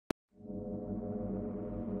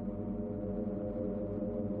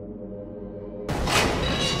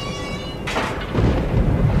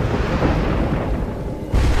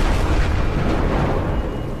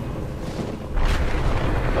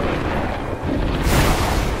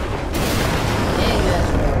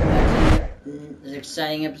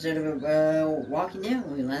exciting episode of Walking Dead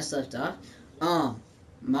when we last left off.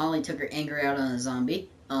 Molly took her anger out on a zombie.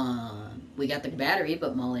 We got the battery,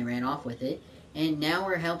 but Molly ran off with it. And now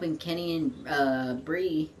we're helping Kenny and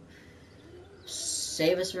Bree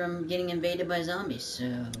save us from getting invaded by zombies.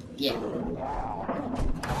 So, yeah.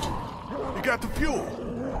 You got the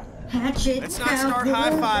fuel. Hatchet. Let's not start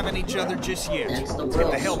high-fiving each other just yet. That's the Let's get the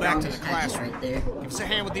world's hell back to the strongest hatchet classroom. right there. Give us a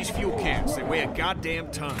hand with these fuel cans. They weigh a goddamn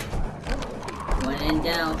ton. When in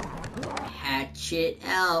doubt, hatch it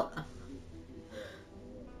out.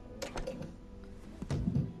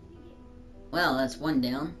 Well, that's one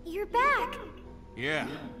down. You're back. Yeah,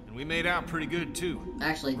 and we made out pretty good too.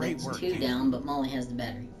 Actually, Great that's work, two kid. down, but Molly has the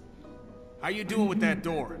battery. How you doing with that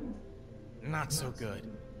door? Not so good.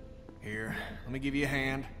 Here, let me give you a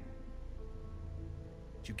hand.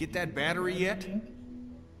 Did you get that battery yet?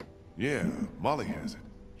 Yeah, Molly has it.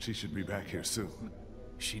 She should be back here soon.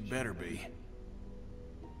 She'd better be.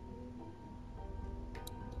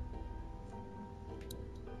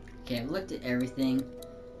 Okay, I've looked at everything.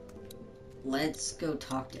 Let's go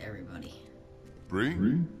talk to everybody.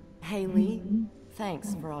 Bree? Hey, Lee.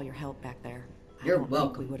 Thanks for all your help back there. You're I don't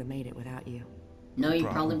welcome. think we would have made it without you. No, you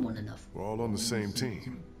problem. probably won't enough. We're all on the same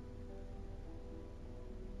team.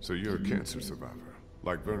 So you're a cancer survivor,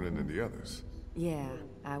 like Vernon and the others. Yeah,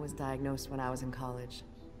 I was diagnosed when I was in college.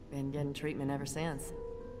 Been getting treatment ever since.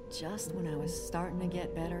 Just when I was starting to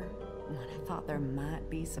get better, when I thought there might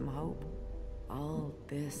be some hope, all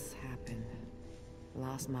this happened.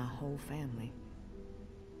 Lost my whole family.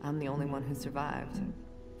 I'm the only one who survived.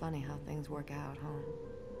 Funny how things work out, huh?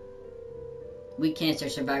 We cancer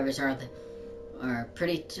survivors are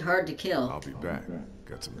pretty hard to kill. I'll be back.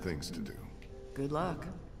 Got some things to do. Good luck.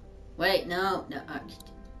 Wait, no, I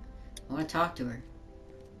want to talk to her.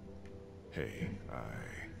 Hey,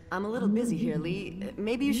 I'm a little busy here, Lee.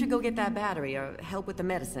 Maybe you should go get that battery or help with the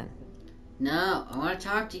medicine. No, I want to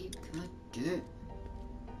talk to you. God damn.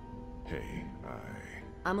 Hey,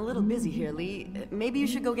 I'm a little busy here, Lee. Maybe you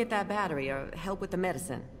should go get that battery or help with the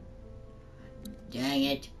medicine. Dang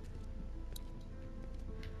it.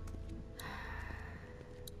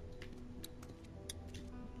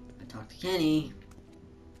 I talked to Kenny.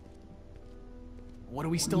 What do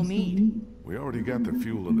we still need? We already got the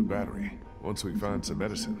fuel and the battery. Once we find some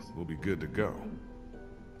medicine, we'll be good to go.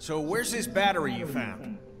 So where's this battery you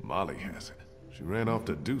found? Molly has it. She ran off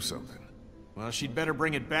to do something. Well, she'd better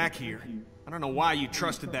bring it back here. I don't know why you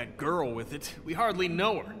trusted that girl with it. We hardly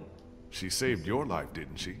know her. She saved your life,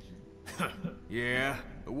 didn't she? Yeah,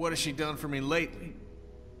 but what has she done for me lately?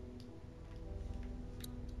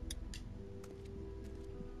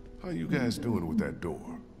 How you guys doing with that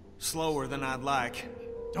door? Slower than I'd like.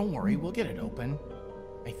 Don't worry, we'll get it open.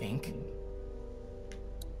 I think.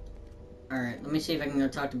 Alright, let me see if I can go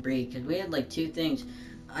talk to Bree, because we had like two things.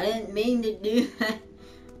 I didn't mean to do that.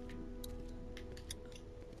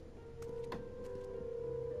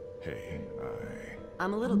 Hey,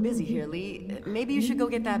 I'm a little busy here, Lee. Maybe you should go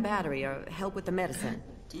get that battery or help with the medicine.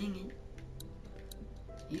 Dang it.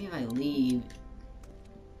 Maybe if I leave.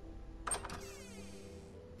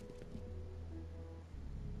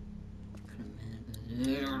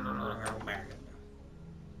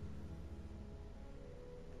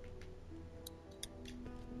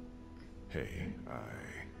 hey,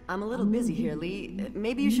 I'm a little busy here, Lee.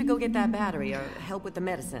 Maybe you should go get that battery or help with the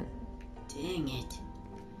medicine. Dang it.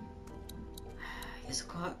 I guess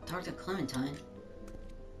I'll talk to Clementine.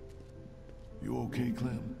 You okay,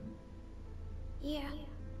 Clem? Yeah.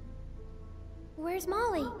 Where's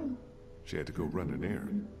Molly? She had to go run an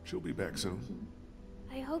errand. She'll be back soon.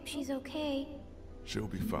 I hope she's okay. She'll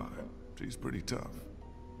be fine. She's pretty tough.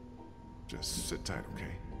 Just sit tight,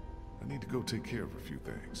 okay? I need to go take care of a few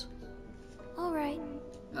things. All right.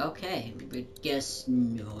 Okay, but guess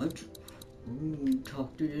not. I won't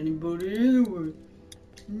talk to anybody anyway.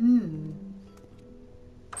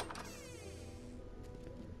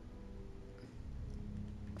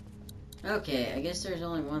 Okay, I guess there's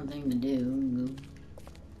only one thing to do.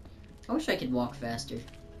 I wish I could walk faster.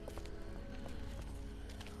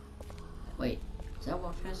 Wait, does that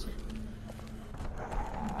walk faster?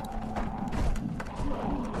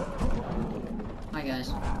 Hi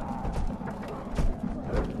guys.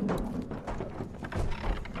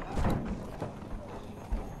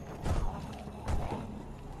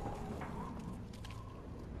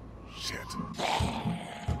 Shit.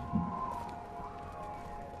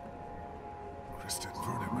 Kristen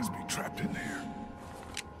Vernon must be trapped in there.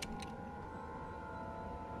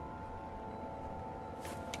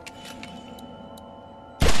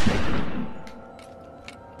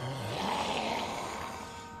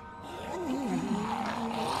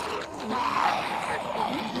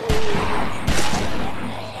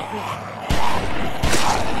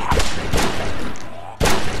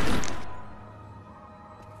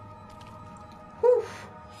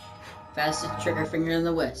 Fastest trigger finger in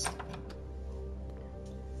the West.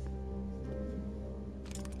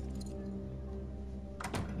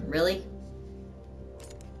 Really?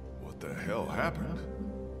 What the hell happened?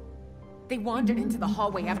 They wandered into the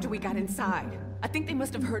hallway after we got inside. I think they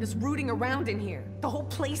must have heard us rooting around in here. The whole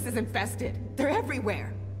place is infested. They're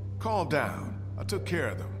everywhere. Calm down. I took care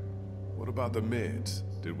of them. What about the meds?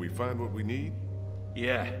 Did we find what we need?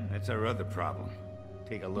 Yeah, that's our other problem.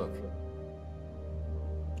 Take a look.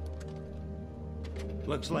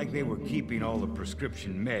 Looks like they were keeping all the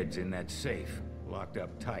prescription meds in that safe, locked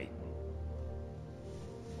up tight.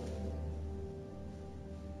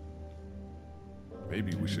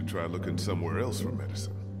 Maybe we should try looking somewhere else for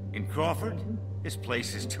medicine. In Crawford? This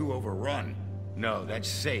place is too overrun. No, that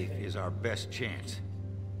safe is our best chance.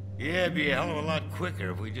 Yeah, it'd be a hell of a lot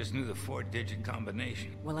quicker if we just knew the 4-digit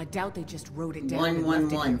combination. Well, I doubt they just wrote it down One, and one,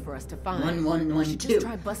 left it one. here for us to find. 1 1 1 We should 2. just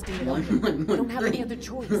try busting it One, open. one, We one, don't have any three. other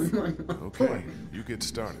choice. 1 1 1 4. Okay, you get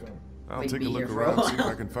started. I'll We'd take be a here look for a around, see if while.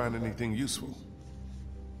 I can find anything useful.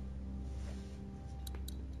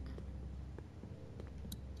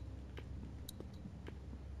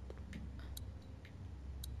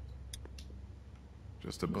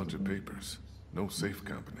 Just a bunch of papers. No safe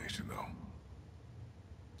combination, though.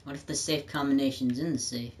 What if the safe combination's in the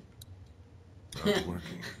safe? Not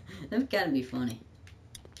working. That's gotta be funny.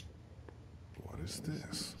 What is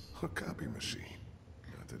this? A copy machine.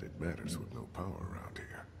 Not that it matters with no power around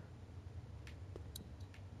here.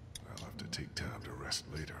 I'll have to take time to rest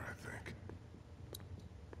later, I think.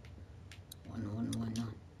 1 1 1 9.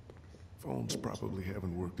 Phones probably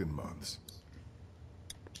haven't worked in months.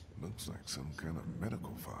 Looks like some kind of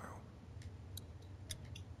medical file.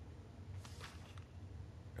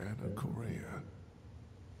 Anna Correa.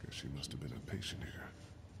 Guess she must have been a patient here.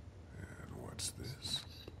 And what's this?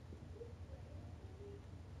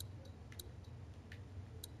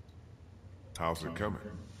 How's it coming?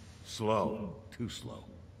 Slow. Too slow.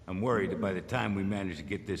 I'm worried that by the time we manage to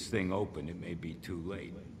get this thing open, it may be too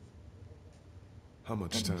late. How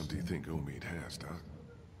much time do you think Omid has, Doc?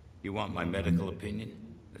 You want my medical opinion?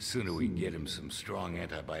 The sooner we get him some strong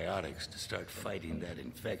antibiotics to start fighting that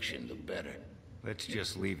infection, the better. Let's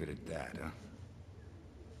just leave it at that, huh?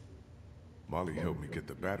 Molly helped me get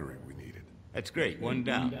the battery we needed. That's great. One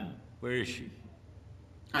down. Where is she?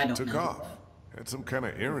 I don't Took know. off. Had some kind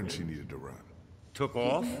of errand she needed to run. Took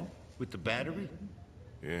off? With the battery?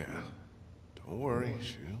 Yeah. Don't worry,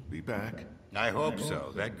 she'll be back. I hope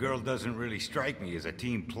so. That girl doesn't really strike me as a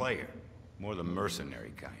team player. More the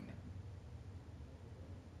mercenary kind.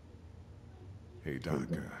 Hey, Doc,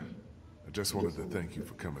 I just wanted to thank you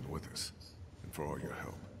for coming with us, and for all your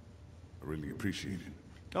help. I really appreciate it.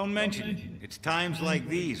 Don't mention it. It's times like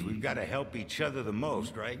these we've got to help each other the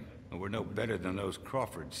most, right? And we're no better than those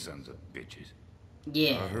Crawford sons of bitches.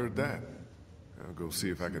 Yeah. I heard that. I'll go see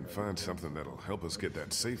if I can find something that'll help us get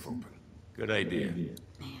that safe open. Good idea.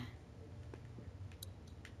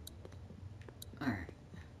 Alright.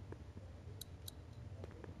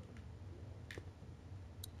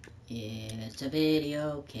 It's a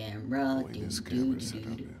video camera. The way this camera's set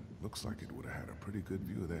up, it looks like it would have had a pretty good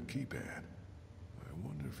view of that keypad. I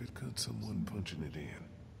wonder if it got someone punching it in.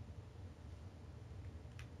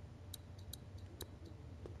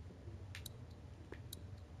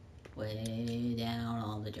 Way down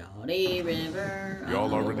on the Jolly River.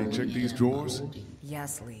 Y'all already checked these drawers?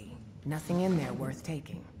 Yes, Lee. Nothing in there worth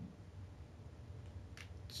taking.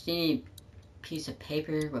 Just need a piece of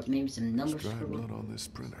paper with maybe some numbers. There's dry blood on this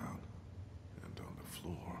printout. And on the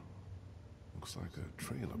floor. Looks like a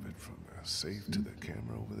trail of it from the safe to the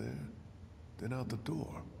camera over there. Then out the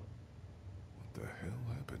door. What the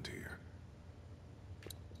hell happened here?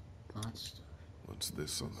 Lots of stuff. What's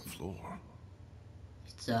this on the floor?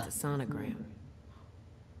 It's It's a sonogram.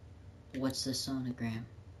 What's the sonogram?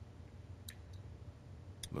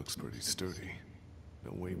 Looks pretty sturdy.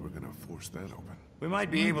 No way we're gonna force that open. We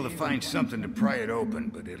might be able to find something to pry it open,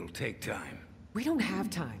 but it'll take time. We don't have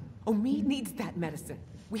time. Omid needs that medicine.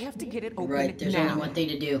 We have to get it open Right, there's now. only one thing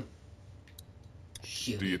to do.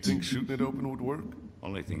 Shoot. Do you think shooting it open would work?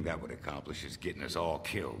 Only thing that would accomplish is getting us all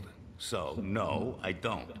killed. So, no, I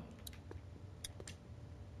don't.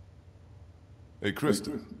 Hey,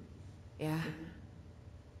 Krista, Yeah,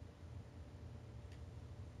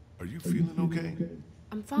 are you feeling okay?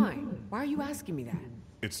 I'm fine. Why are you asking me that?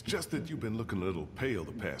 It's just that you've been looking a little pale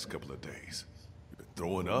the past couple of days. You've been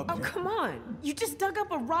throwing up? Oh, come on. You just dug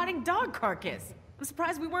up a rotting dog carcass. I'm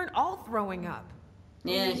surprised we weren't all throwing up.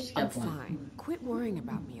 Yeah, she's got I'm a point. fine. Quit worrying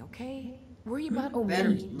about me, okay? Worry about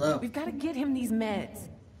Battery's Omid. low. We've got to get him these meds.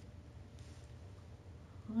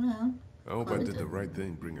 Well, I hope I did the right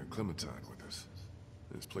thing bringing Clementine with us.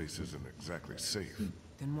 This place isn't exactly safe.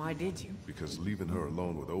 Then why did you? Because leaving her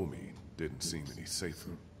alone with Omi didn't seem any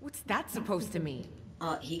safer. What's that supposed to mean?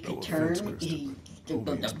 He could No turn offense, Krista,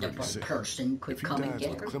 but Omi is pretty sick. person could If he come and dies get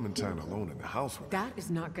with her. Clementine alone in the house with her, That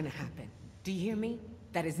is not gonna happen. Do you hear me?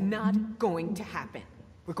 That is not going to happen.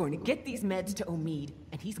 We're going to get these meds to Omid,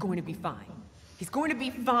 and he's going to be fine. He's going to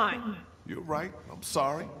be fine. you're right. I'm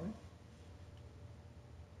sorry.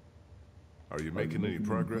 Are you making any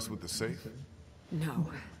progress with the safe? No.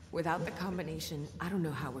 Without the combination, I don't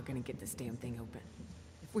know how we're gonna get this damn thing open.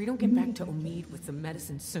 If we don't get back to Omid with some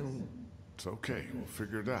medicine soon... It's okay. We'll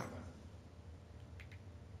figure it out.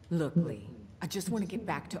 Look, Lee, I just want to get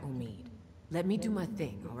back to Omid. Let me do my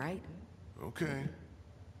thing, all right? Okay.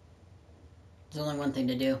 There's only one thing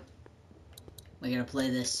to do. We gotta play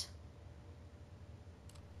this.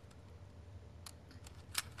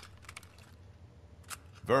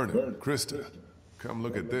 Vernon, Krista, come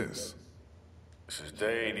look at this. This is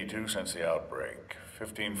day 82 since the outbreak.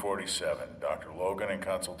 1547. Dr. Logan in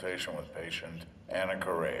consultation with patient Anna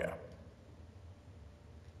Correa.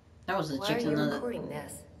 That was the Why are chick you in the... recording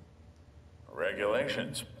this?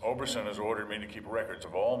 Regulations. Oberson has ordered me to keep records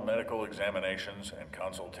of all medical examinations and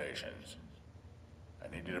consultations.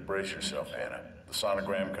 I need you to brace yourself, Anna. The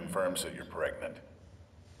sonogram confirms that you're pregnant.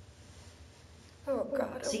 Oh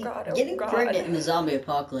god, oh See, god, oh getting god. pregnant in the zombie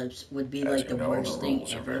apocalypse would be As like the you know, worst the thing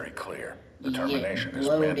rules are ever. very clear. The You termination get is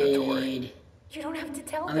mandatory. bloated. You don't have to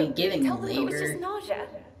tell I them. mean, giving tell them it was labor. just nausea.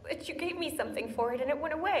 But you gave me something for it and it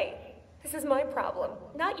went away. This is my problem,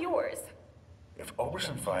 not yours. If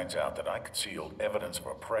Oberson finds out that I concealed evidence of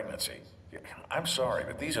a pregnancy, I'm sorry,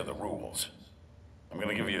 but these are the rules. I'm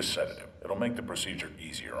gonna give you a sedative. It'll make the procedure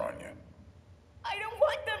easier on you. I don't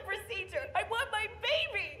want the procedure. I want my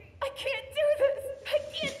baby. I can't do this. I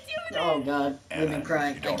can't do this. Oh god, women Anna,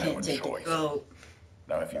 crying. you I don't have can't a take choice. it. Oh,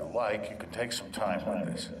 Now, if you like, you can take some time on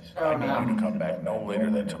this. Oh, I need no. you to come back no later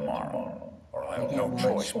than tomorrow, or I'll have no can't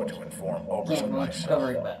choice watch. but to inform can't Oberson watch myself.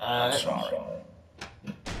 Discovery, but I'm sorry.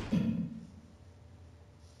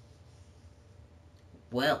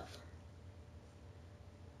 well.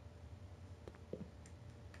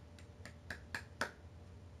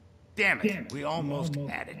 Damn it, we almost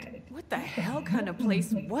had it. What the hell kind of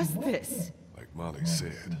place was this? Like Molly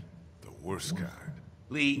said, the worst kind.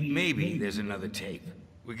 Lee, maybe there's another tape.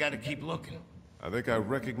 We gotta keep looking. I think I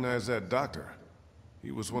recognize that doctor.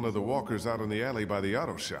 He was one of the walkers out in the alley by the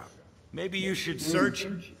auto shop. Maybe you should search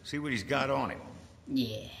him, see what he's got on him.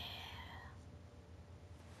 Yeah.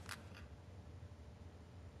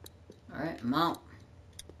 Alright, I'm out.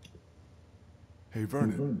 Hey,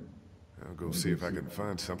 Vernon. I'll go see if I can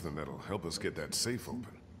find something that'll help us get that safe open.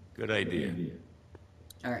 Good idea.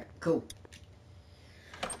 Alright, cool.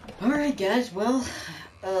 Alright guys, well,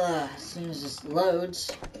 as soon as this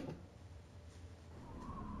loads...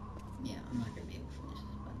 Yeah, I'm not gonna be able to finish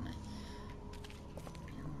this by tonight.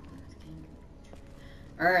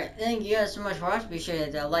 Alright, thank you guys so much for watching. Be sure to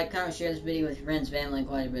hit that like, comment, share this video with your friends, family, and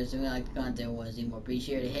quite a bit. So if you like the content, was even more. Be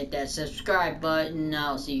sure to hit that subscribe button.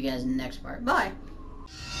 I'll see you guys in the next part. Bye!